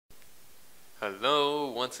Hello,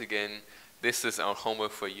 once again, this is our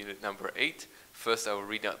homework for unit number 8. First I will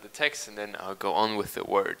read out the text and then I'll go on with the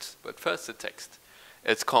words. But first the text.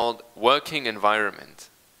 It's called Working Environment.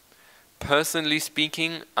 Personally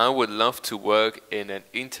speaking, I would love to work in an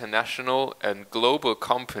international and global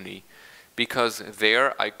company because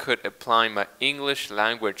there I could apply my English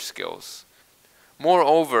language skills.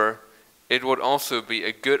 Moreover, it would also be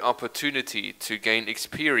a good opportunity to gain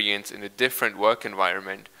experience in a different work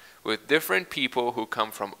environment with different people who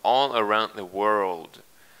come from all around the world.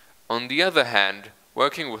 On the other hand,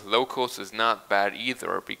 working with locals is not bad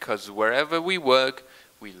either because wherever we work,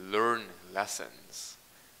 we learn lessons.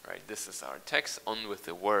 Right, this is our text. On with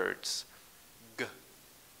the words. G.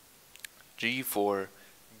 G for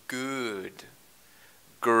good,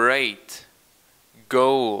 great,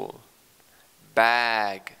 goal,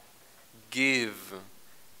 bag, give,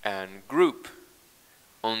 and group.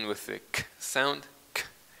 On with the K sound. K.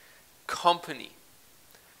 Company,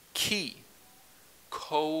 key,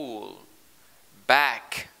 coal,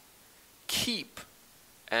 back, keep,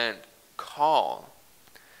 and call.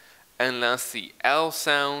 And last the L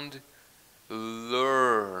sound,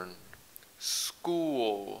 learn,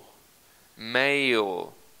 school,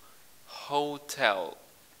 mail, hotel,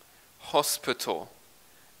 hospital,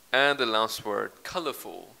 and the last word,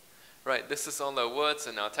 colorful. Right, this is all our words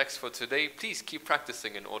and our text for today. Please keep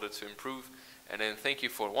practicing in order to improve. And then thank you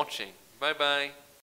for watching. Bye-bye.